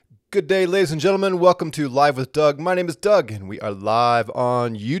Good day, ladies and gentlemen. Welcome to Live with Doug. My name is Doug, and we are live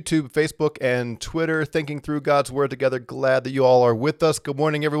on YouTube, Facebook, and Twitter, thinking through God's Word together. Glad that you all are with us. Good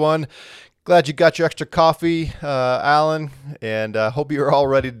morning, everyone. Glad you got your extra coffee, Alan, and hope you're all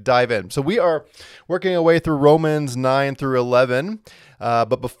ready to dive in. So we are working our way through Romans 9 through 11.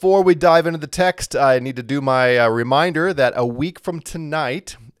 But before we dive into the text, I need to do my reminder that a week from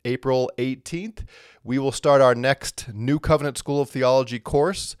tonight, April 18th, we will start our next New Covenant School of Theology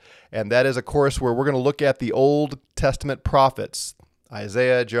course, and that is a course where we're going to look at the Old Testament prophets,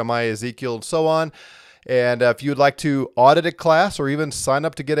 Isaiah, Jeremiah, Ezekiel, and so on. And if you'd like to audit a class or even sign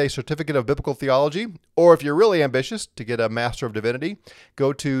up to get a certificate of biblical theology, or if you're really ambitious to get a Master of Divinity,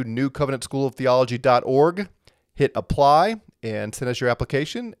 go to newcovenantschooloftheology.org, hit apply, and send us your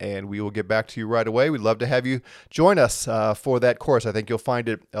application, and we will get back to you right away. We'd love to have you join us for that course. I think you'll find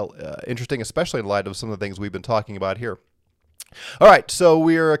it interesting, especially in light of some of the things we've been talking about here. All right, so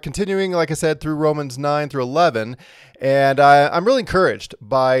we're continuing, like I said, through Romans 9 through 11, and I'm really encouraged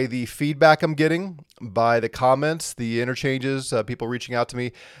by the feedback I'm getting, by the comments, the interchanges, people reaching out to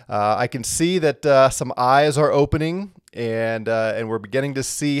me. I can see that some eyes are opening, and we're beginning to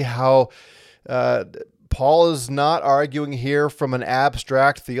see how Paul is not arguing here from an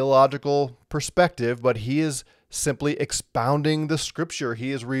abstract theological perspective, but he is simply expounding the Scripture.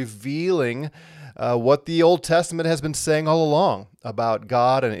 He is revealing what the Old Testament has been saying all along about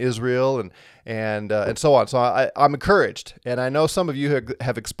God and Israel and so on. So I'm encouraged, and I know some of you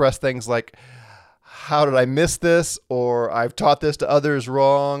have expressed things like, how did I miss this? Or I've taught this to others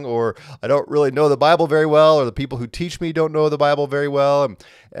wrong, or I don't really know the Bible very well, or the people who teach me don't know the Bible very well.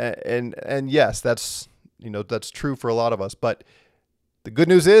 And yes, that's true for a lot of us. But the good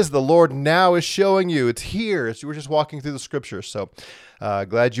news is the Lord now is showing you. It's here. We're just walking through the Scriptures. So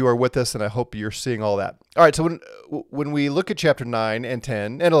glad you are with us, and I hope you're seeing all that. All right, so when we look at chapter 9 and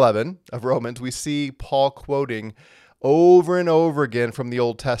 10 and 11 of Romans, we see Paul quoting over and over again from the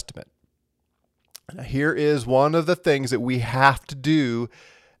Old Testament. Now, here is one of the things that we have to do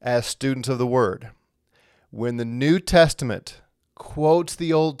as students of the Word. When the New Testament quotes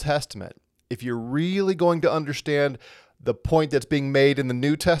the Old Testament, if you're really going to understand the point that's being made in the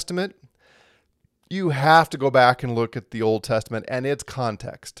New Testament, you have to go back and look at the Old Testament and its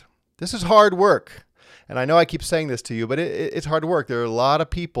context. This is hard work. And I know I keep saying this to you, but it's hard work. There are a lot of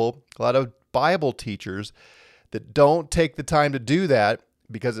people, a lot of Bible teachers that don't take the time to do that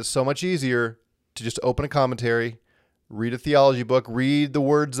because it's so much easier to just open a commentary, read a theology book, read the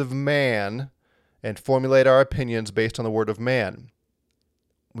words of man, and formulate our opinions based on the word of man.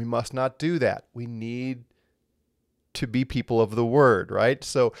 We must not do that. We need to be people of the Word, right?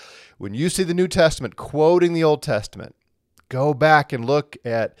 So when you see the New Testament quoting the Old Testament, go back and look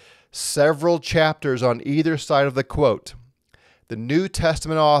at several chapters on either side of the quote. The New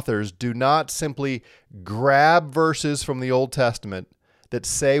Testament authors do not simply grab verses from the Old Testament that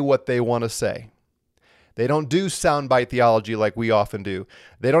say what they want to say. They don't do soundbite theology like we often do.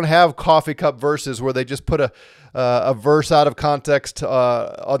 They don't have coffee cup verses where they just put a verse out of context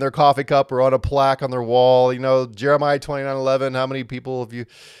on their coffee cup or on a plaque on their wall. Jeremiah 29:11. How many people have you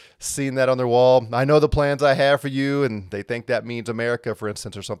seen that on their wall? I know the plans I have for you, and they think that means America, for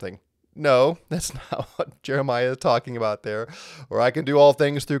instance, or something. No, that's not what Jeremiah is talking about there. Or I can do all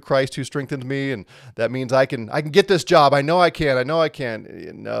things through Christ who strengthens me, and that means I can get this job. I know I can.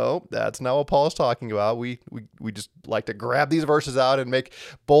 No, that's not what Paul is talking about. We just like to grab these verses out and make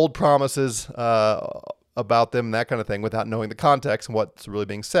bold promises about them, that kind of thing, without knowing the context and what's really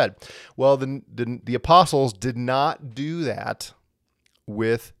being said. Well, the apostles did not do that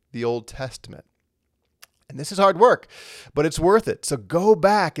with the Old Testament. And this is hard work, but it's worth it. So go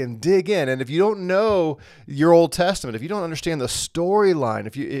back and dig in. And if you don't know your Old Testament, if you don't understand the storyline,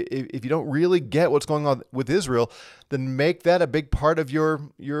 if you don't really get what's going on with Israel, then make that a big part of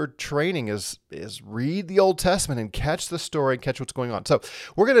your training is read the Old Testament and catch the story and catch what's going on. So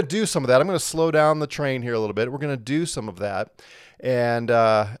we're going to do some of that. I'm going to slow down the train here a little bit. We're going to do some of that. And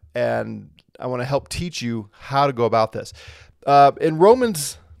I want to help teach you how to go about this. In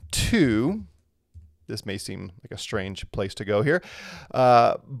Romans 2, this may seem like a strange place to go here,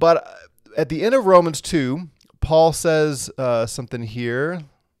 but at the end of Romans 2, Paul says something here.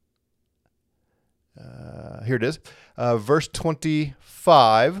 Here it is, verse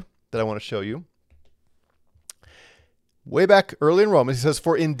 25 that I want to show you. Way back early in Romans, he says,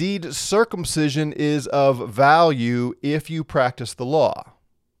 "For indeed circumcision is of value if you practice the law."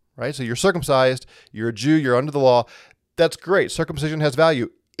 Right? So you're circumcised, you're a Jew, you're under the law. That's great. Circumcision has value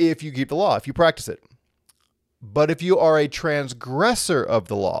if you keep the law, if you practice it. But if you are a transgressor of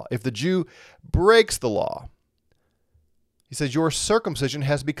the law, if the Jew breaks the law, He says, your circumcision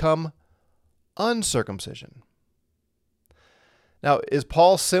has become uncircumcision. Now, is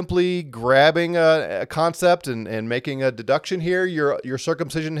Paul simply grabbing a concept and making a deduction here? Your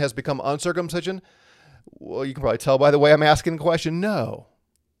circumcision has become uncircumcision? Well, you can probably tell by the way I'm asking the question. No.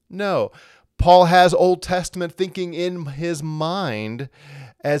 Paul has Old Testament thinking in his mind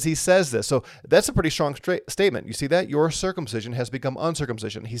as he says this. So that's a pretty strong statement. You see that? Your circumcision has become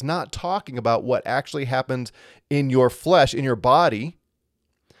uncircumcision. He's not talking about what actually happens in your flesh, in your body,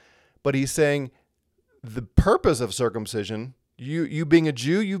 but he's saying the purpose of circumcision, you being a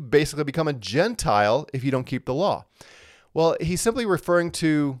Jew, you basically become a Gentile if you don't keep the law. Well, he's simply referring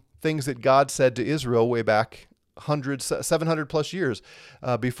to things that God said to Israel way back 700 plus years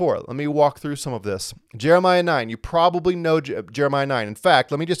before. Let me walk through some of this. Jeremiah 9. You probably know Jeremiah 9. In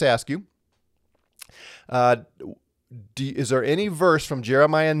fact, let me just ask you, is there any verse from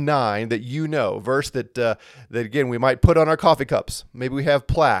Jeremiah 9 that you know? Verse that again, we might put on our coffee cups. Maybe we have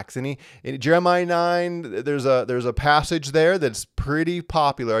plaques. In Jeremiah 9, there's a passage there that's pretty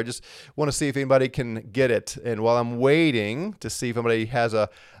popular. I just want to see if anybody can get it. And while I'm waiting to see if anybody has a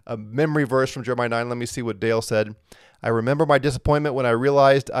memory verse from Jeremiah 9, let me see what Dale said. I remember my disappointment when I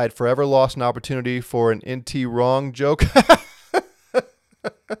realized I'd forever lost an opportunity for an NT wrong joke.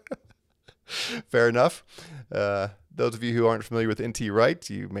 Fair enough. Those of you who aren't familiar with N.T. Wright,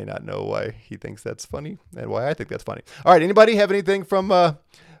 you may not know why he thinks that's funny and why I think that's funny. All right, anybody have anything from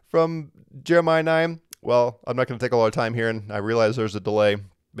Jeremiah 9? Well, I'm not going to take a lot of time here, and I realize there's a delay.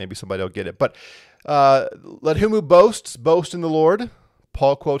 Maybe somebody will get it. But let him who boasts, boast in the Lord.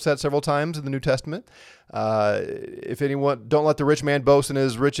 Paul quotes that several times in the New Testament. If anyone, don't let the rich man boast in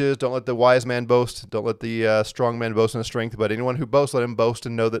his riches. Don't let the wise man boast. Don't let the strong man boast in his strength. But anyone who boasts, let him boast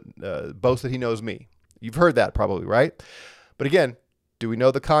and know that boast that he knows me. You've heard that probably, right? But again, do we know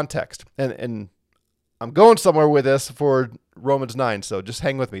the context? And I'm going somewhere with this for Romans 9, so just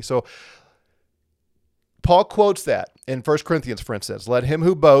hang with me. So Paul quotes that in 1 Corinthians, for instance. Let him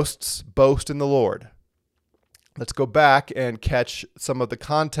who boasts, boast in the Lord. Let's go back and catch some of the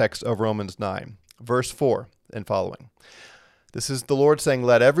context of Romans 9, verse 4 and following. This is the Lord saying,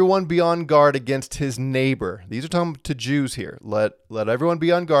 let everyone be on guard against his neighbor. These are talking to Jews here. Let everyone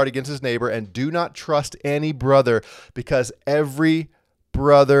be on guard against his neighbor, and do not trust any brother, because every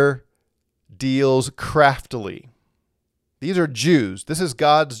brother deals craftily. These are Jews. This is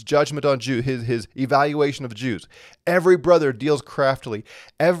God's judgment on Jews, his evaluation of Jews. Every brother deals craftily.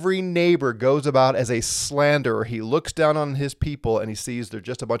 Every neighbor goes about as a slanderer. He looks down on his people and he sees they're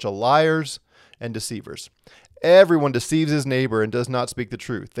just a bunch of liars and deceivers. Everyone deceives his neighbor and does not speak the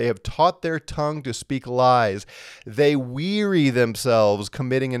truth. They have taught their tongue to speak lies. They weary themselves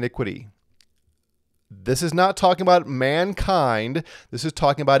committing iniquity. This is not talking about mankind. This is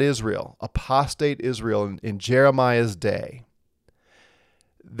talking about Israel, apostate Israel in Jeremiah's day.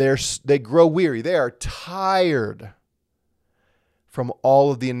 They grow weary. They are tired from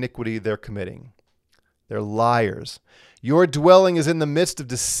all of the iniquity they're committing. They're liars. Your dwelling is in the midst of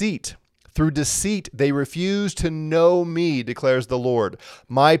deceit. Through deceit, they refuse to know me, declares the Lord.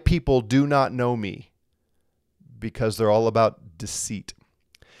 My people do not know me, because they're all about deceit.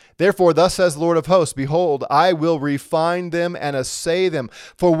 Therefore, thus says the Lord of hosts, behold, I will refine them and assay them.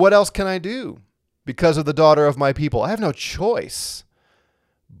 For what else can I do? Because of the daughter of my people, I have no choice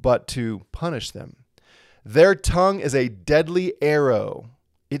but to punish them. Their tongue is a deadly arrow.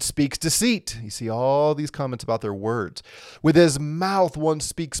 It speaks deceit. You see all these comments about their words. With his mouth one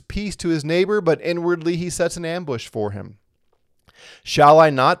speaks peace to his neighbor, but inwardly he sets an ambush for him. Shall I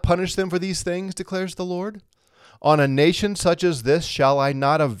not punish them for these things, declares the Lord? On a nation such as this, shall I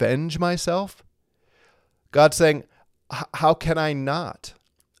not avenge myself? God's saying, how can I not?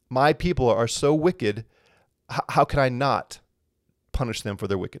 My people are so wicked. How can I not punish them for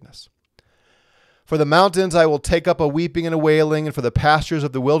their wickedness? For the mountains I will take up a weeping and a wailing, and for the pastures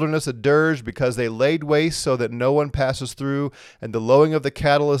of the wilderness a dirge, because they laid waste so that no one passes through, and the lowing of the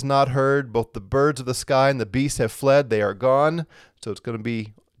cattle is not heard. Both the birds of the sky and the beasts have fled. They are gone. So they're just going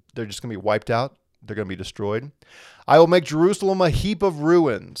to be wiped out. They're going to be destroyed. I will make Jerusalem a heap of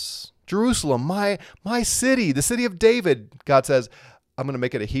ruins. Jerusalem, my city, the city of David, God says, I'm going to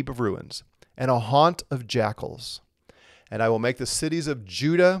make it a heap of ruins and a haunt of jackals. And I will make the cities of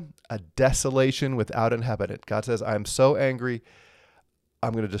Judah a desolation without inhabitant. God says, I am so angry,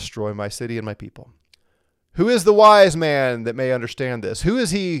 I'm going to destroy my city and my people. Who is the wise man that may understand this? Who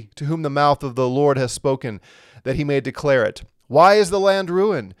is he to whom the mouth of the Lord has spoken, that he may declare it? Why is the land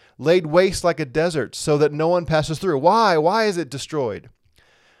ruined, laid waste like a desert, so that no one passes through? Why? Why is it destroyed?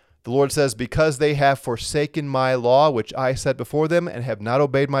 The Lord says, because they have forsaken my law, which I set before them, and have not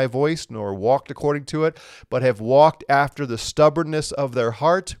obeyed my voice, nor walked according to it, but have walked after the stubbornness of their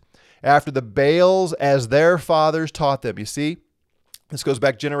heart, after the Baals as their fathers taught them. You see, this goes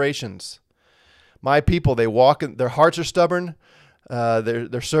back generations. My people, they walk, their hearts are stubborn.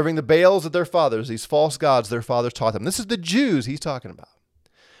 They're serving the Baals of their fathers, these false gods their fathers taught them. This is the Jews he's talking about.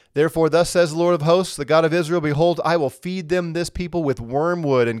 Therefore, thus says the Lord of hosts, the God of Israel, behold, I will feed them, this people, with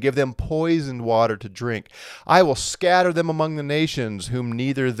wormwood, and give them poisoned water to drink. I will scatter them among the nations, whom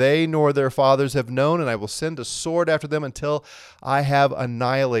neither they nor their fathers have known, and I will send a sword after them until I have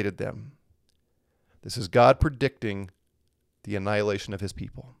annihilated them. This is God predicting the annihilation of his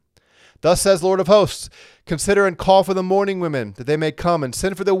people. Thus says the Lord of hosts, consider and call for the mourning women, that they may come, and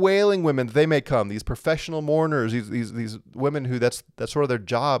send for the wailing women, that they may come. These professional mourners, these women who that's sort of their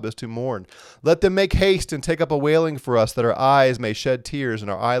job is to mourn. Let them make haste and take up a wailing for us, that our eyes may shed tears and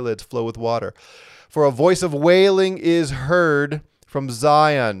our eyelids flow with water. For a voice of wailing is heard from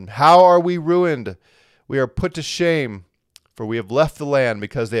Zion. How are we ruined? We are put to shame, for we have left the land,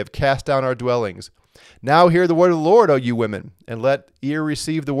 because they have cast down our dwellings. Now hear the word of the Lord, O you women, and let ear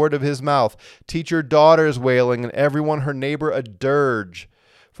receive the word of his mouth. Teach your daughters wailing, and everyone her neighbor a dirge.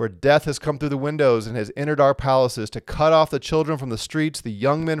 For death has come through the windows, and has entered our palaces, to cut off the children from the streets, the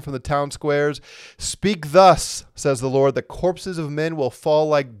young men from the town squares. Speak thus, says the Lord, the corpses of men will fall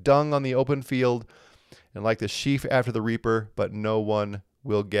like dung on the open field, and like the sheaf after the reaper, but no one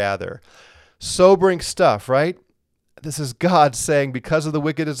will gather. Sobering stuff, right? This is God saying, because of the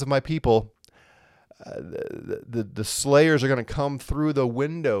wickedness of my people, the slayers are going to come through the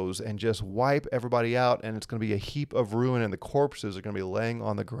windows and just wipe everybody out, and it's going to be a heap of ruin, and the corpses are going to be laying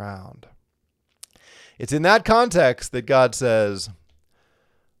on the ground. It's in that context that God says,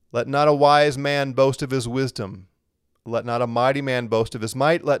 let not a wise man boast of his wisdom. Let not a mighty man boast of his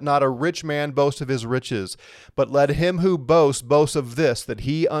might. Let not a rich man boast of his riches. But let him who boasts boast of this, that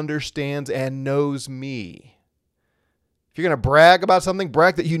he understands and knows me. If you're going to brag about something,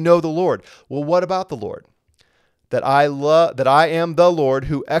 brag that you know the Lord. Well, what about the Lord? That I am the Lord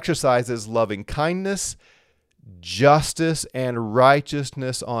who exercises loving kindness, justice, and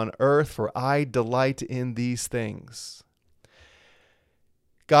righteousness on earth, for I delight in these things.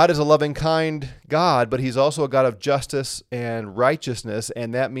 God is a loving, kind God, but he's also a God of justice and righteousness,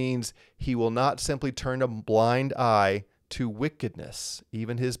 and that means he will not simply turn a blind eye to wickedness.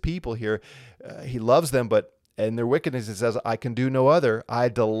 Even his people here, he loves them, but in their wickedness, it says, I can do no other. I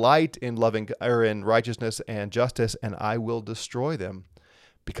delight in in righteousness and justice, and I will destroy them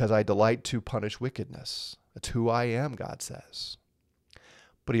because I delight to punish wickedness. That's who I am, God says.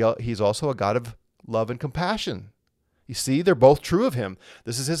 But he's also a God of love and compassion. You see, they're both true of him.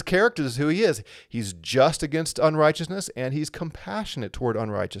 This is his character. This is who he is. He's just against unrighteousness, and he's compassionate toward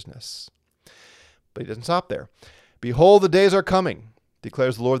unrighteousness. But he doesn't stop there. Behold, the days are coming,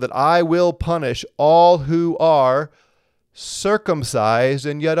 declares the Lord, that I will punish all who are circumcised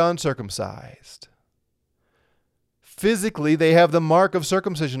and yet uncircumcised. Physically, they have the mark of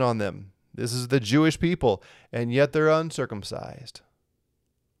circumcision on them. This is the Jewish people, and yet they're uncircumcised.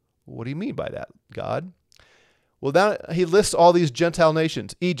 What do you mean by that, God? Well, now he lists all these Gentile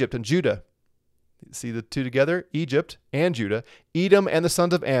nations, Egypt and Judah. See the two together? Egypt and Judah, Edom and the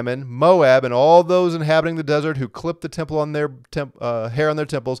sons of Ammon, Moab, and all those inhabiting the desert who clip the temple on their hair on their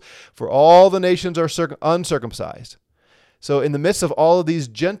temples. For all the nations are uncircumcised. So in the midst of all of these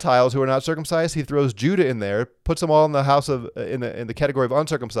Gentiles who are not circumcised, he throws Judah in there, puts them all in the house of in the category of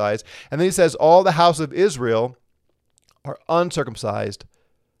uncircumcised, and then he says all the house of Israel are uncircumcised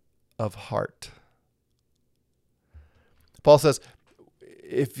of heart. Paul says,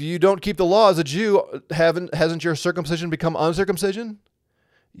 if you don't keep the law as a Jew, hasn't your circumcision become uncircumcision?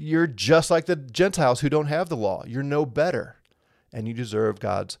 You're just like the Gentiles who don't have the law. You're no better, and you deserve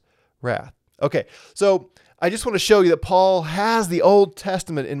God's wrath. Okay, so I just want to show you that Paul has the Old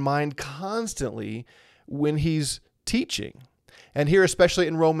Testament in mind constantly when he's teaching. And here, especially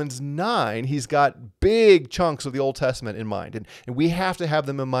in Romans 9, he's got big chunks of the Old Testament in mind. And we have to have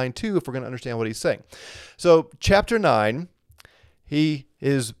them in mind too if we're going to understand what he's saying. So chapter 9, he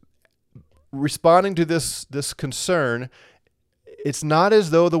is responding to this concern. It's not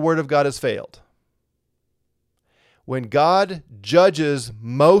as though the word of God has failed. When God judges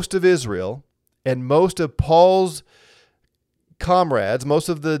most of Israel and most of Paul's comrades, most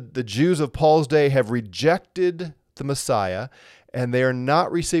of the Jews of Paul's day have rejected the Messiah, and they are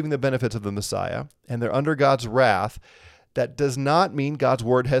not receiving the benefits of the Messiah, and they're under God's wrath, that does not mean God's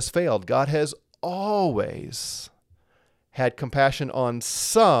word has failed. God has always had compassion on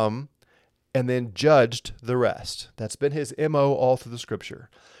some and then judged the rest. That's been his MO all through the scripture.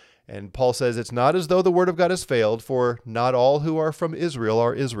 And Paul says, it's not as though the word of God has failed, for not all who are from Israel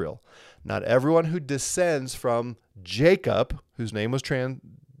are Israel. Not everyone who descends from Jacob, whose name was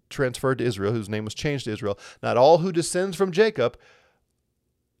transferred to Israel, whose name was changed to Israel, not all who descends from Jacob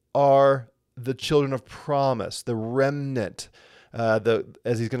are the children of promise, the remnant,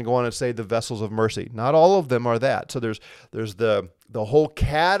 as he's going to go on and say, the vessels of mercy. Not all of them are that. So there's the whole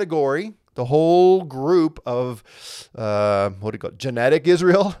category, the whole group of, genetic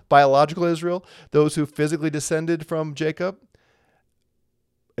Israel, biological Israel, those who physically descended from Jacob.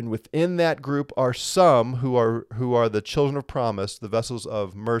 And within that group are some who are the children of promise, the vessels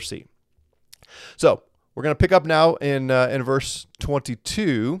of mercy. So we're going to pick up now in verse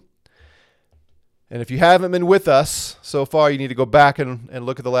 22. And if you haven't been with us so far, you need to go back and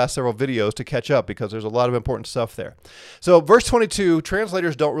look at the last several videos to catch up, because there's a lot of important stuff there. So verse 22,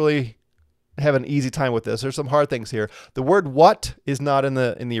 translators don't really have an easy time with this. There's some hard things here. The word "what" is not in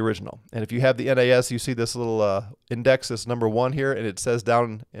the original. And if you have the NAS, you see this little index, this number 1 here, and it says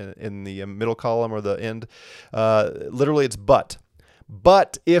down in the middle column or the end, literally it's "but."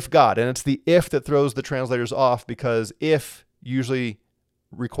 But if God, and it's the if that throws the translators off, because if usually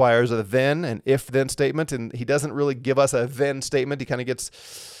requires a then, an if-then statement, and he doesn't really give us a then statement. He kind of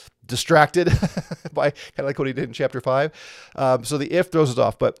gets distracted by kind of like what he did in chapter 5. So the if throws us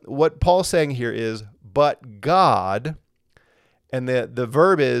off. But what Paul's saying here is, but God, and the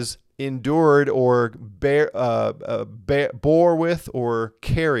verb is endured or bore with or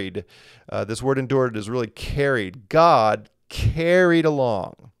carried. This word endured is really carried. God carried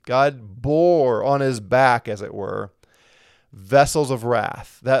along. God bore on his back, as it were, vessels of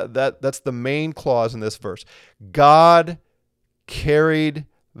wrath. That's the main clause in this verse. God carried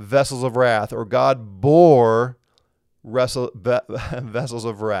vessels of wrath, or God bore vessels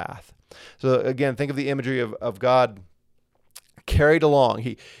of wrath. So again, think of the imagery of God carried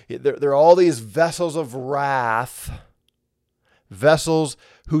along. There are all these vessels of wrath, vessels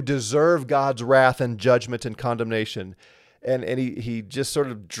who deserve God's wrath and judgment and condemnation. And he just sort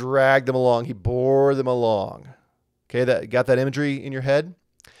of dragged them along. He bore them along. Okay, got that imagery in your head?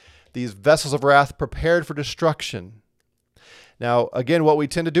 These vessels of wrath prepared for destruction. Now, again, what we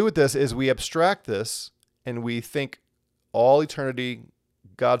tend to do with this is we abstract this and we think all eternity,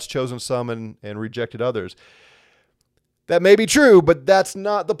 God's chosen some and rejected others. That may be true, but that's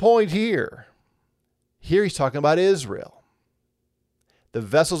not the point here. Here he's talking about Israel. The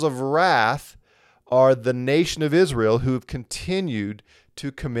vessels of wrath are the nation of Israel who have continued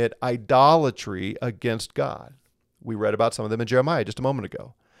to commit idolatry against God. We read about some of them in Jeremiah just a moment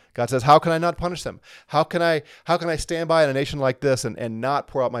ago. God says, how can I not punish them? How can I stand by in a nation like this and not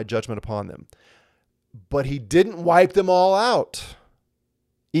pour out my judgment upon them? But he didn't wipe them all out.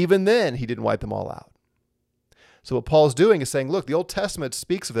 Even then, he didn't wipe them all out. So what Paul's doing is saying, look, the Old Testament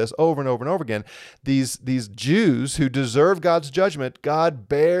speaks of this over and over and over again. These Jews who deserve God's judgment, God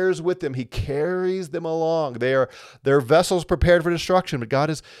bears with them. He carries them along. They're vessels prepared for destruction, but God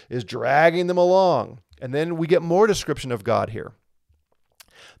is dragging them along. And then we get more description of God here.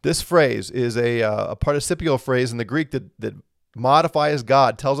 This phrase is a participial phrase in the Greek that modifies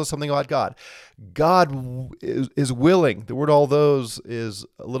God, tells us something about God. God is willing. The word "all those" is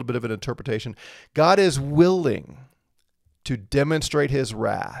a little bit of an interpretation. God is willing to demonstrate his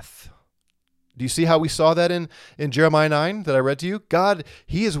wrath. Do you see how we saw that in Jeremiah 9 that I read to you? God,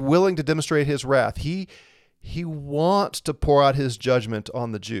 he is willing to demonstrate his wrath. He wants to pour out his judgment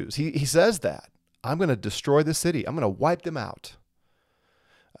on the Jews. He says that. I'm going to destroy the city. I'm going to wipe them out.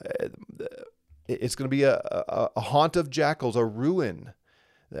 It's going to be a haunt of jackals, a ruin.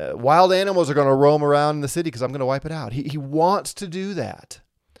 Wild animals are going to roam around in the city because I'm going to wipe it out. He wants to do that.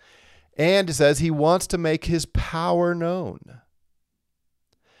 And it says he wants to make his power known.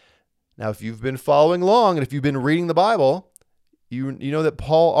 Now, if you've been following along and if you've been reading the Bible, you know that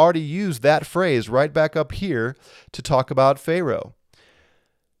Paul already used that phrase right back up here to talk about Pharaoh.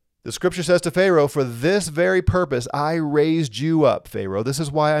 The scripture says to Pharaoh, "For this very purpose I raised you up, Pharaoh. This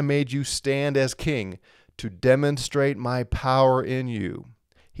is why I made you stand as king, to demonstrate my power in you."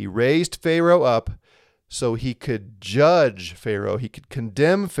 He raised Pharaoh up so he could judge Pharaoh, he could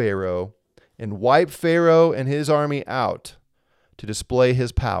condemn Pharaoh, and wipe Pharaoh and his army out to display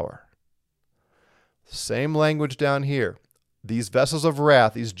his power. Same language down here. These vessels of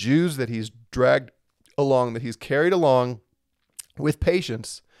wrath, these Jews that he's dragged along, that he's carried along with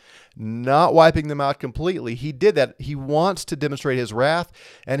patience, not wiping them out completely. He did that. He wants to demonstrate his wrath,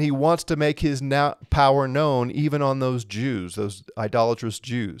 and he wants to make his power known even on those Jews, those idolatrous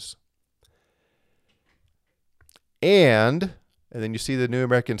Jews. And then you see the New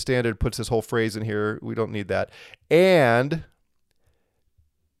American Standard puts this whole phrase in here. We don't need that. And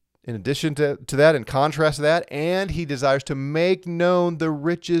in addition to that, in contrast to that, and he desires to make known the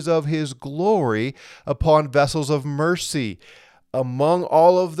riches of his glory upon vessels of mercy. Among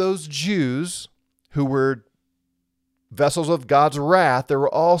all of those Jews who were vessels of God's wrath, there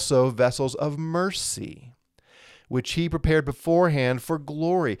were also vessels of mercy, which he prepared beforehand for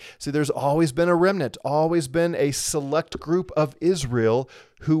glory. See, there's always been a remnant, always been a select group of Israel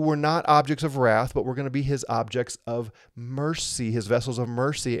who were not objects of wrath, but were going to be his objects of mercy, his vessels of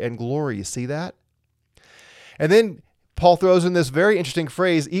mercy and glory. You see that? And then Paul throws in this very interesting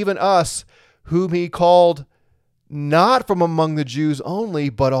phrase, even us, whom he called not from among the Jews only,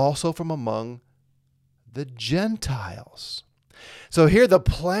 but also from among the Gentiles. So here the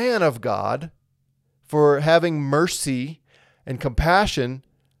plan of God for having mercy and compassion,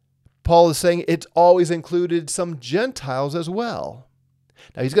 Paul is saying it's always included some Gentiles as well.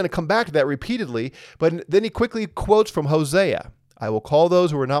 Now he's going to come back to that repeatedly, but then he quickly quotes from Hosea. I will call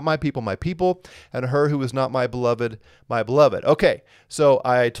those who are not my people, and her who is not my beloved, my beloved. Okay, so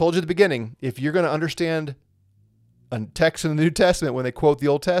I told you at the beginning, if you're going to understand a text in the New Testament when they quote the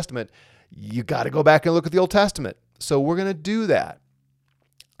Old Testament, you got to go back and look at the Old Testament. So we're going to do that.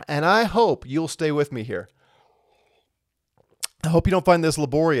 And I hope you'll stay with me here. I hope you don't find this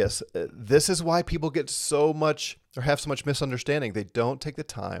laborious. This is why people get so much or have so much misunderstanding. They don't take the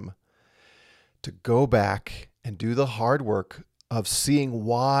time to go back and do the hard work of seeing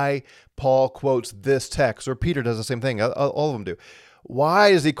why Paul quotes this text, or Peter does the same thing. All of them do.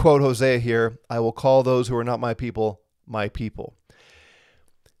 Why does he quote Hosea here? I will call those who are not my people, my people.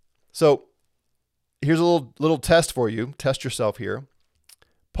 So here's a little test for you. Test yourself here.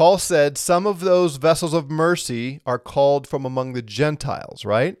 Paul said some of those vessels of mercy are called from among the Gentiles,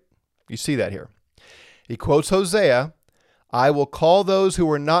 right? You see that here. He quotes Hosea, I will call those who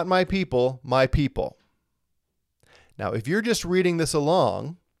are not my people, my people. Now, if you're just reading this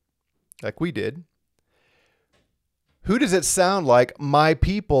along, like we did, who does it sound like my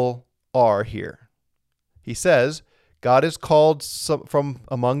people are here? He says, God has called some from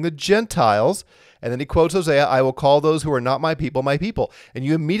among the Gentiles, and then he quotes Hosea, I will call those who are not my people, my people. And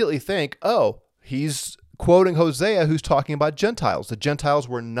you immediately think, oh, he's quoting Hosea who's talking about Gentiles. The Gentiles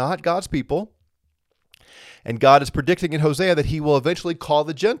were not God's people, and God is predicting in Hosea that he will eventually call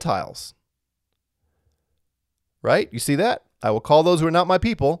the Gentiles. Right? You see that? I will call those who are not my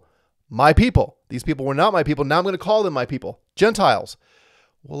people, my people. These people were not my people. Now I'm going to call them my people, Gentiles.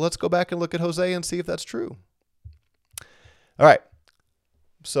 Well, let's go back and look at Hosea and see if that's true. All right.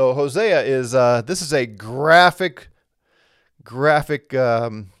 So Hosea is, this is a graphic prophet.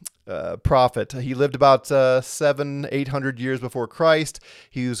 He lived about 700-800 years before Christ.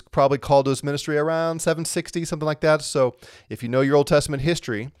 He was probably called to his ministry around 760, something like that. So if you know your Old Testament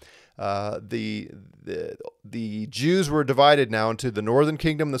history, the Jews were divided now into the northern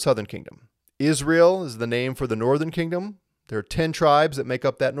kingdom and the southern kingdom. Israel is the name for the northern kingdom. There are 10 tribes that make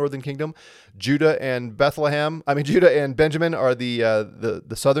up that northern kingdom. Judah and Benjamin are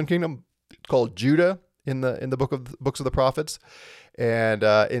the southern kingdom, called Judah in the books of the prophets. And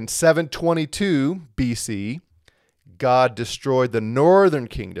in 722 BC, God destroyed the northern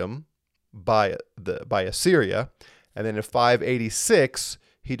kingdom by Assyria, and then in 586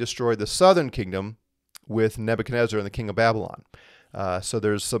 he destroyed the southern kingdom with Nebuchadnezzar and the king of Babylon. So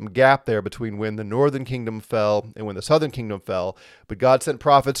there's some gap there between when the northern kingdom fell and when the southern kingdom fell. But God sent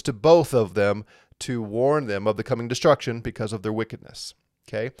prophets to both of them to warn them of the coming destruction because of their wickedness.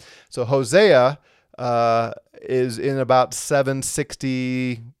 Okay, so Hosea is in about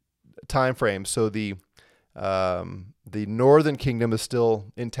 760 time frame. So the northern kingdom is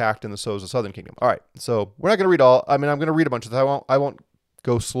still intact, and so is the southern kingdom. All right, so we're not going to read all. I mean, I'm going to read a bunch of this. I won't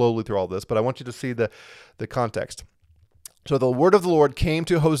go slowly through all this, but I want you to see the context. So the word of the Lord came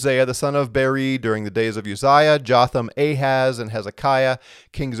to Hosea, the son of Beeri, during the days of Uzziah, Jotham, Ahaz, and Hezekiah,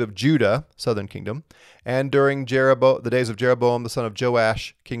 kings of Judah, southern kingdom, and during the days of Jeroboam, the son of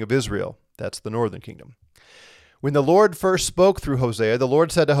Joash, king of Israel. That's the northern kingdom. When the Lord first spoke through Hosea, the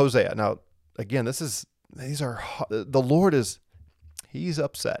Lord said to Hosea, now, again, the Lord is, he's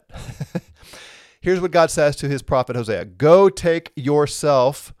upset. Here's what God says to his prophet Hosea. Go take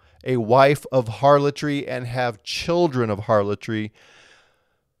yourself a wife of harlotry and have children of harlotry.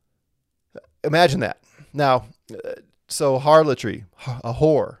 Imagine that. Now, so harlotry, a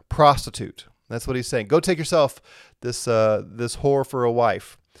whore, prostitute. That's what he's saying. Go take yourself this whore for a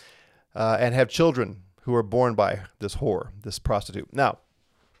wife and have children who are born by this whore, this prostitute. Now,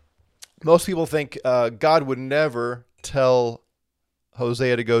 most people think God would never tell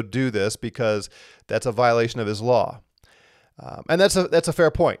Hosea to go do this because that's a violation of his law. And that's a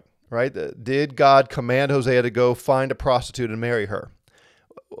fair point. Right? Did God command Hosea to go find a prostitute and marry her?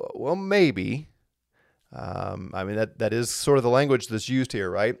 Well, maybe. I mean, that is sort of the language that's used here,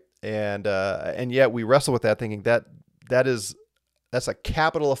 right? And yet we wrestle with that, thinking that's a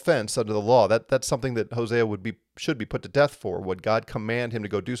capital offense under the law. That's something that Hosea should be put to death for. Would God command him to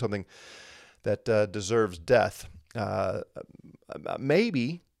go do something that deserves death?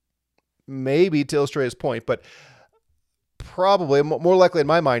 Maybe to illustrate his point, but probably more likely in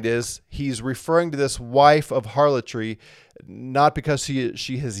my mind is he's referring to this wife of harlotry, not because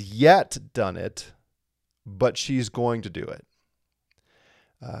she has yet done it, but she's going to do it.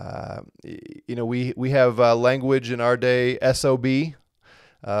 We have language in our day, SOB,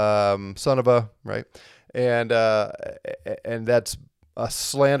 son of a, right? And that's a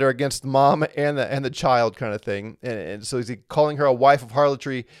slander against mom and the child kind of thing. And so is he calling her a wife of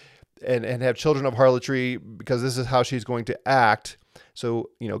harlotry and have children of harlotry because this is how she's going to act?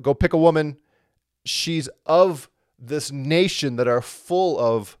 So, go pick a woman. She's of this nation that are full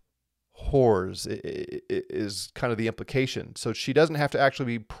of whores is kind of the implication. So she doesn't have to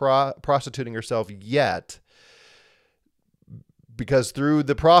actually be prostituting herself yet, because through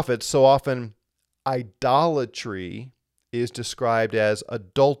the prophets, so often idolatry is described as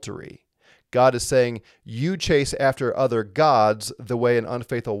adultery. God is saying, you chase after other gods the way an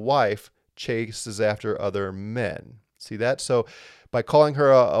unfaithful wife chases after other men. See that? So by calling her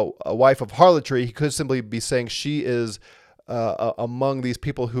a wife of harlotry, he could simply be saying she is among these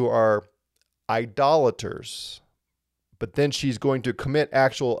people who are idolaters, but then she's going to commit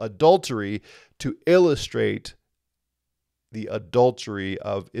actual adultery to illustrate the adultery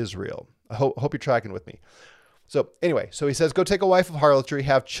of Israel. I hope you're tracking with me. So anyway, he says, go take a wife of harlotry,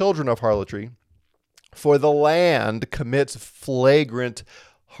 have children of harlotry, for the land commits flagrant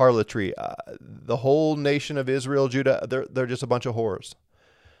harlotry. The whole nation of Israel, Judah, they're just a bunch of whores,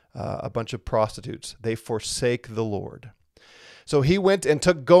 a bunch of prostitutes. They forsake the Lord. So he went and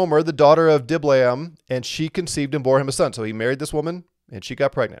took Gomer, the daughter of Diblaim, and she conceived and bore him a son. So he married this woman, and she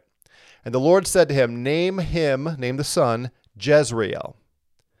got pregnant. And the Lord said to him, name the son, Jezreel,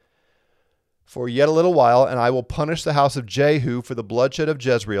 for yet a little while, and I will punish the house of Jehu for the bloodshed of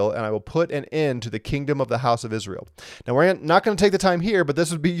Jezreel, and I will put an end to the kingdom of the house of Israel. Now, we're not going to take the time here, but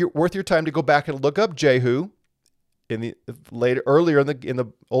this would be worth your time to go back and look up Jehu earlier in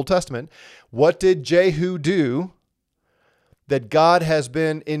the Old Testament. What did Jehu do that God has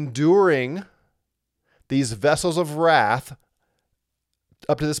been enduring these vessels of wrath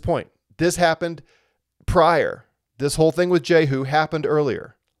up to this point? This happened prior. This whole thing with Jehu happened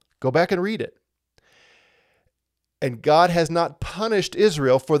earlier. Go back and read it. And God has not punished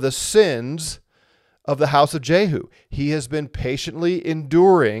Israel for the sins of the house of Jehu. He has been patiently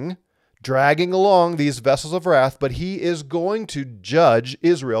enduring, dragging along these vessels of wrath, but he is going to judge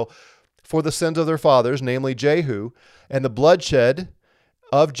Israel for the sins of their fathers, namely Jehu, and the bloodshed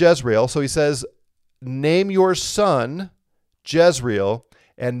of Jezreel. So he says, name your son Jezreel,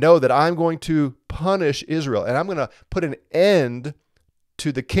 and know that I'm going to punish Israel, and I'm going to put an end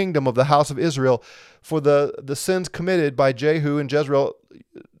to the kingdom of the house of Israel for the sins committed by Jehu and Jezreel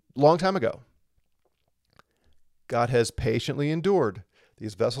long time ago. God has patiently endured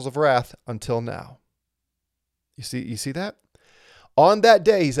these vessels of wrath until now. You see that? On that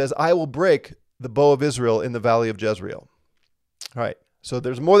day, he says, I will break the bow of Israel in the valley of Jezreel. All right. So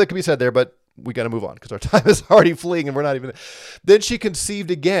there's more that can be said there, but we got to move on because our time is already fleeing and we're not even. Then she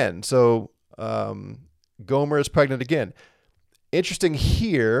conceived again. So Gomer is pregnant again. Interesting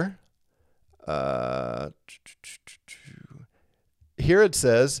here. Here it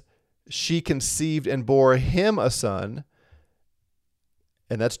says she conceived and bore him a son,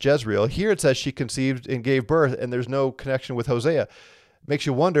 and that's Jezreel. Here it says she conceived and gave birth, and there's no connection with Hosea. Makes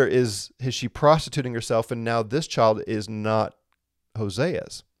you wonder, is she prostituting herself, and now this child is not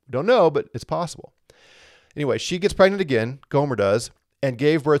Hosea's? We don't know, but it's possible. Anyway, she gets pregnant again, Gomer does, and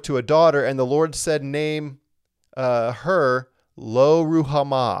gave birth to a daughter, and the Lord said, name her Lo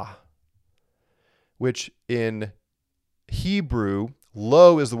Ruhamah, which in Hebrew,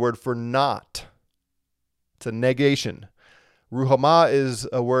 lo is the word for not. It's a negation. Ruhamah is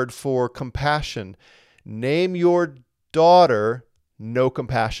a word for compassion. Name your daughter No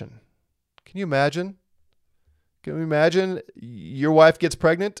Compassion. Can you imagine? Can you imagine your wife gets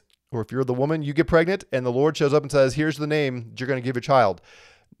pregnant, or if you're the woman, you get pregnant, and the Lord shows up and says, here's the name you're going to give your child.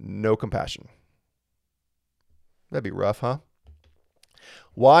 No Compassion. That'd be rough, huh?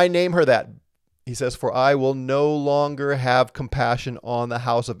 Why name her that? He says, for I will no longer have compassion on the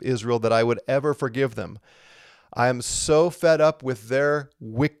house of Israel that I would ever forgive them. I am so fed up with their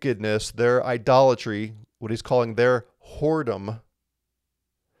wickedness, their idolatry, what he's calling their whoredom.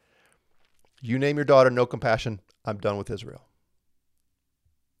 You name your daughter No Compassion, I'm done with Israel.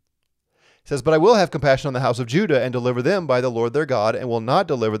 He says, but I will have compassion on the house of Judah and deliver them by the Lord their God, and will not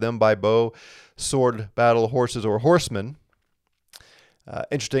deliver them by bow, sword, battle, horses, or horsemen.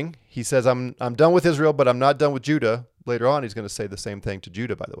 Interesting. He says, I'm done with Israel, but I'm not done with Judah. Later on, he's going to say the same thing to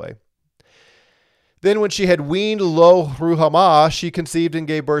Judah, by the way. Then when she had weaned Lo-Ruhamah, she conceived and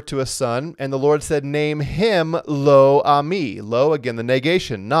gave birth to a son. And the Lord said, name him Lo-Ami. Lo, again, the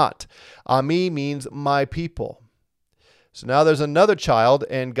negation, not. Ami means my people. So now there's another child,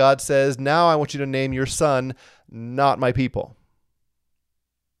 and God says, now I want you to name your son, not my people.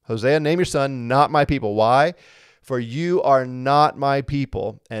 Hosea, name your son, not my people. Why? For you are not my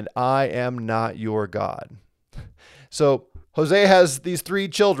people, and I am not your God. So Hosea has these three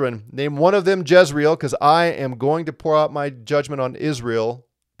children. Name one of them Jezreel, because I am going to pour out my judgment on Israel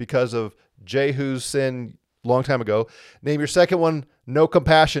because of Jehu's sin a long time ago. Name your second one No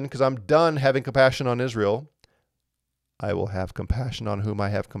Compassion, because I'm done having compassion on Israel. I will have compassion on whom I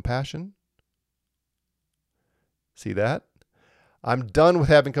have compassion. See that? I'm done with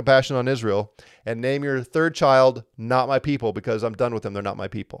having compassion on Israel. And name your third child Not My People, because I'm done with them. They're not my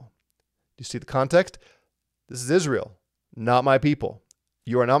people. Do you see the context? This is Israel. Not my people.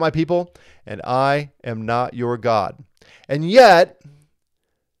 You are not my people, and I am not your God. And yet,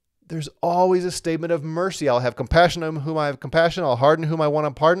 there's always a statement of mercy. I'll have compassion on whom I have compassion. I'll harden whom I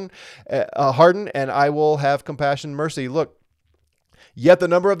want to harden, and I will have compassion and mercy. Look, yet the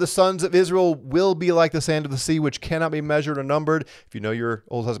number of the sons of Israel will be like the sand of the sea, which cannot be measured or numbered. If you know your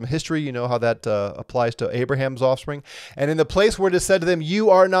Old Testament history, you know how that applies to Abraham's offspring. And in the place where it is said to them, you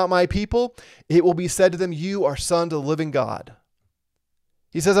are not my people, it will be said to them, you are sons of the living God.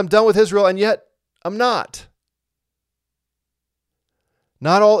 He says, I'm done with Israel, and yet I'm not.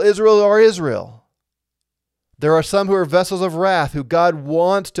 Not all Israel are Israel. There are some who are vessels of wrath, who God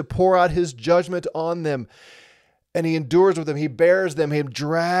wants to pour out his judgment on them. And he endures with them. He bears them. He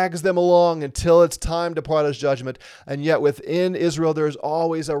drags them along until it's time to pour out his judgment. And yet within Israel, there is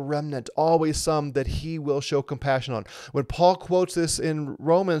always a remnant, always some that he will show compassion on. When Paul quotes this in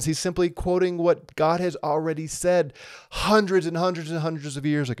Romans, he's simply quoting what God has already said hundreds and hundreds and hundreds of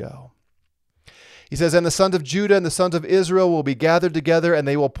years ago. He says, and the sons of Judah and the sons of Israel will be gathered together, and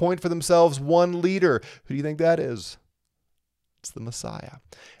they will appoint for themselves one leader. Who do you think that is? It's the Messiah.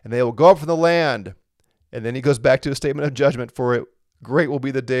 And they will go up from the land. And then he goes back to a statement of judgment, for it great will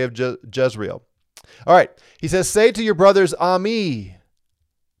be the day of Jezreel. All right. He says, say to your brothers, Ami,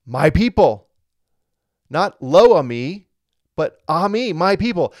 my people. Not Lo Ami, but Ami, my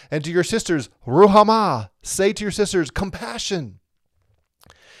people. And to your sisters, Ruhamah. Say to your sisters, compassion.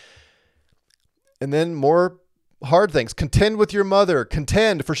 And then more hard things. Contend with your mother.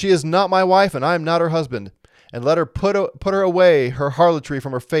 Contend, for she is not my wife, and I am not her husband. And let her put her away, her harlotry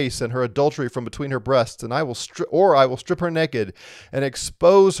from her face, and her adultery from between her breasts. And I will strip her naked, and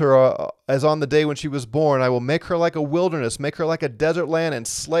expose her as on the day when she was born. I will make her like a wilderness, make her like a desert land, and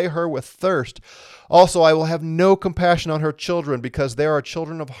slay her with thirst. Also, I will have no compassion on her children, because they are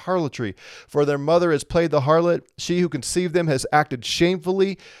children of harlotry. For their mother has played the harlot. She who conceived them has acted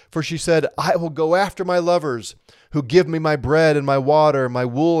shamefully. For she said, I will go after my lovers, who give me my bread and my water, my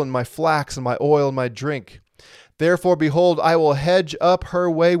wool and my flax and my oil and my drink. Therefore, behold, I will hedge up her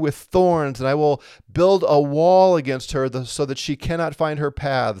way with thorns, and I will build a wall against her so that she cannot find her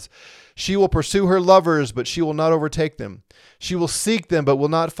paths. She will pursue her lovers, but she will not overtake them. She will seek them, but will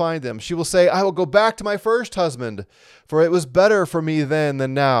not find them. She will say, I will go back to my first husband, for it was better for me then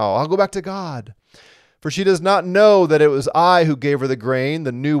than now. I'll go back to God. For she does not know that it was I who gave her the grain,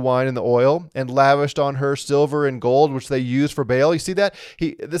 the new wine, and the oil, and lavished on her silver and gold, which they used for Baal. You see that?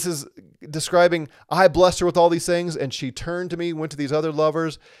 This is describing, I blessed her with all these things, and she turned to me, went to these other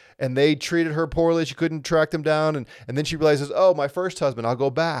lovers, and they treated her poorly. She couldn't track them down. And then she realizes, oh, my first husband, I'll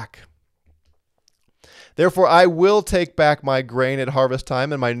go back. Therefore, I will take back my grain at harvest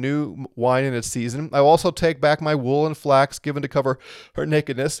time and my new wine in its season. I will also take back my wool and flax given to cover her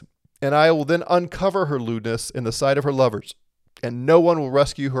nakedness. And I will then uncover her lewdness in the sight of her lovers, and no one will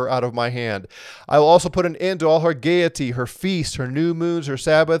rescue her out of my hand. I will also put an end to all her gaiety, her feasts, her new moons, her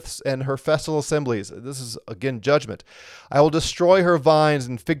Sabbaths, and her festival assemblies. This is, again, judgment. I will destroy her vines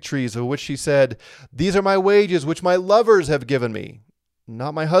and fig trees, of which she said, these are my wages, which my lovers have given me.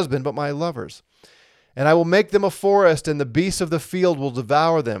 Not my husband, but my lovers. And I will make them a forest, and the beasts of the field will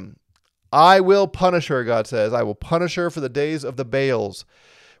devour them. I will punish her, God says. I will punish her for the days of the Baals,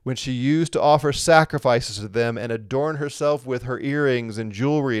 when she used to offer sacrifices to them and adorn herself with her earrings and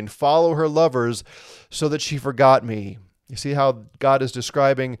jewelry and follow her lovers, so that she forgot me. You see how God is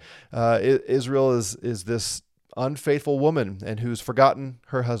describing Israel is this unfaithful woman and who's forgotten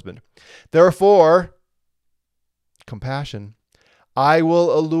her husband. Therefore, compassion, I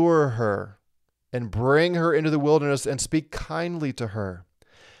will allure her and bring her into the wilderness and speak kindly to her.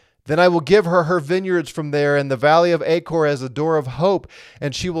 Then I will give her her vineyards from there, and the valley of Achor as a door of hope,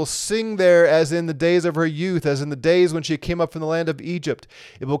 and she will sing there as in the days of her youth, as in the days when she came up from the land of Egypt.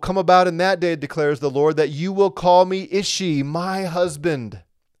 It will come about in that day, declares the Lord, that you will call me Ishi, my husband.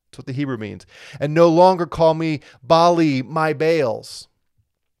 That's what the Hebrew means. And no longer call me Bali, my Baals.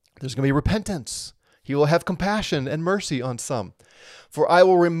 There's going to be repentance. He will have compassion and mercy on some. For I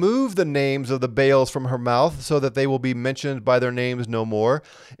will remove the names of the Baals from her mouth, so that they will be mentioned by their names no more.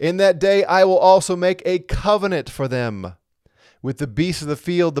 In that day I will also make a covenant for them with the beasts of the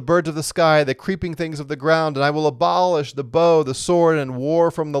field, the birds of the sky, the creeping things of the ground, and I will abolish the bow, the sword, and war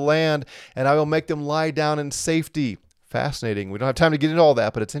from the land, and I will make them lie down in safety. Fascinating. We don't have time to get into all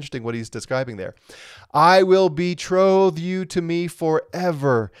that, but it's interesting what he's describing there. I will betroth you to me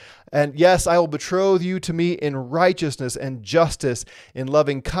forever. And yes, I will betroth you to me in righteousness and justice, in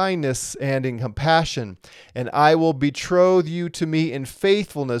loving kindness and in compassion. And I will betroth you to me in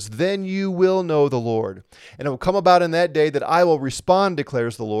faithfulness. Then you will know the Lord. And it will come about in that day that I will respond,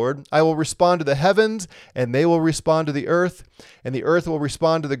 declares the Lord. I will respond to the heavens, and they will respond to the earth. And the earth will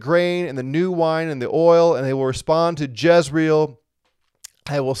respond to the grain and the new wine and the oil, and they will respond to Jezreel.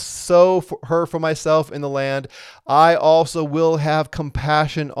 I will sow her for myself in the land. I also will have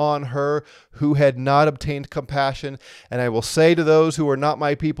compassion on her who had not obtained compassion. And I will say to those who are not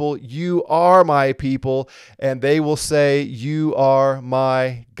my people, you are my people. And they will say, you are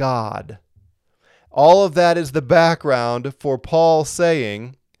my God. All of that is the background for Paul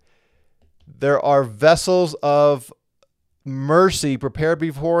saying there are vessels of mercy prepared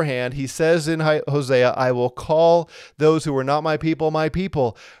beforehand. He says in Hosea, I will call those who are not my people,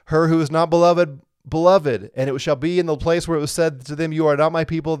 her who is not beloved, beloved. And it shall be in the place where it was said to them, you are not my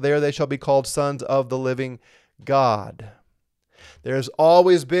people, there they shall be called sons of the living God. There's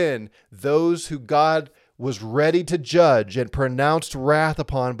always been those who God was ready to judge and pronounced wrath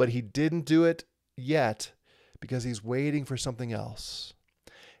upon, but he didn't do it yet because he's waiting for something else.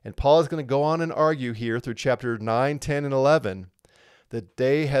 And Paul is going to go on and argue here through chapter 9, 10, and 11. The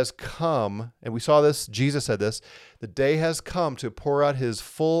day has come, and we saw this, Jesus said this, the day has come to pour out his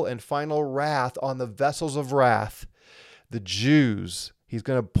full and final wrath on the vessels of wrath, the Jews. He's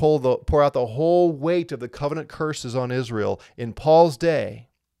going to pour out the whole weight of the covenant curses on Israel in Paul's day.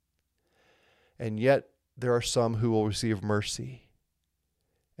 And yet there are some who will receive mercy.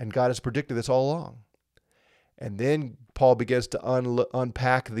 And God has predicted this all along. And then Paul begins to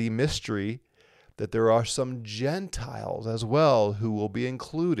unpack the mystery that there are some Gentiles as well who will be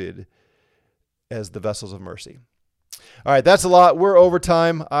included as the vessels of mercy. All right, that's a lot. We're over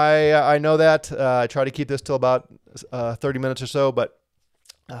time. I know that. I try to keep this till about 30 minutes or so, but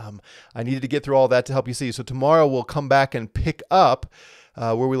I needed to get through all that to help you see. So tomorrow we'll come back and pick up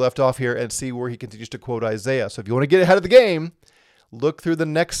where we left off here and see where he continues to quote Isaiah. So if you want to get ahead of the game, look through the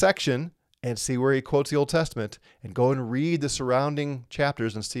next section and see where he quotes the Old Testament, and go and read the surrounding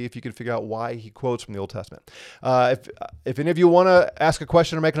chapters and see if you can figure out why he quotes from the Old Testament. If any of you want to ask a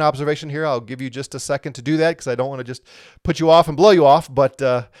question or make an observation here, I'll give you just a second to do that because I don't want to just put you off and blow you off, but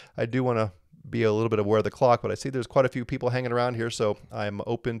I do want to be a little bit aware of the clock. But I see there's quite a few people hanging around here, so I'm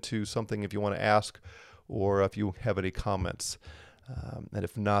open to something if you want to ask or if you have any comments. And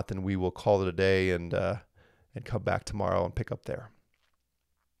if not, then we will call it a day and come back tomorrow and pick up there.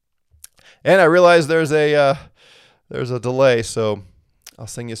 And I realize there's a delay, so I'll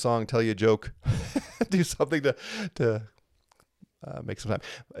sing you a song, tell you a joke, do something to make some time.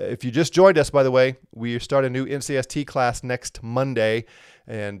 If you just joined us, by the way, we start a new NCST class next Monday,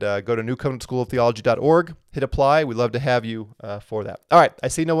 and go to newcovenantschooloftheology.org, hit apply. We'd love to have you for that. All right, I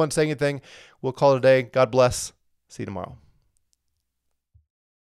see no one saying anything. We'll call it a day. God bless. See you tomorrow.